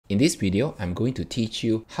In this video, I'm going to teach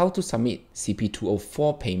you how to submit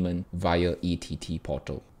CP204 payment via ETT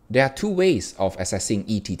portal. There are two ways of accessing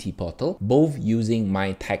ETT portal, both using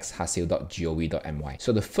mytaxhasil.gov.my.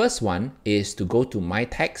 So the first one is to go to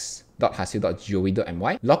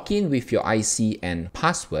mytax.hasil.gov.my, log in with your IC and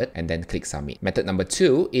password, and then click submit. Method number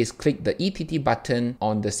two is click the ETT button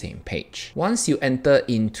on the same page. Once you enter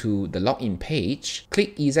into the login page,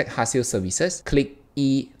 click EZ Hasil Services, click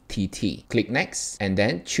ETT, click next, and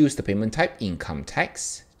then choose the payment type, income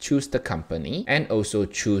tax. Choose the company and also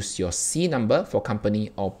choose your C number for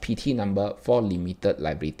company or PT number for limited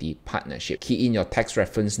liability partnership. Key in your tax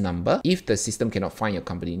reference number. If the system cannot find your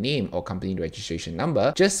company name or company registration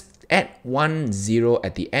number, just add 10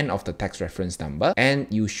 at the end of the tax reference number and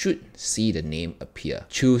you should see the name appear.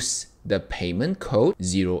 Choose the payment code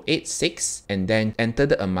 086 and then enter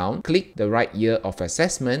the amount, click the right year of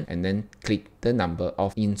assessment and then click the number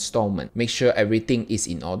of installment. Make sure everything is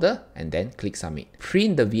in order and then click submit.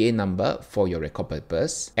 Print the VA number for your record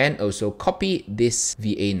purpose and also copy this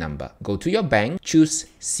VA number. Go to your bank, choose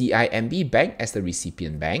CIMB Bank as the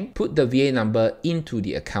recipient bank, put the VA number into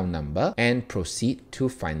the account number and proceed to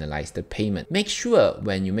finalize the payment. Make sure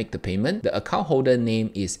when you make the payment, the account holder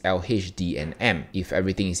name is LHDNM. If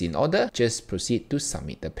everything is in order, just proceed to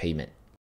submit the payment.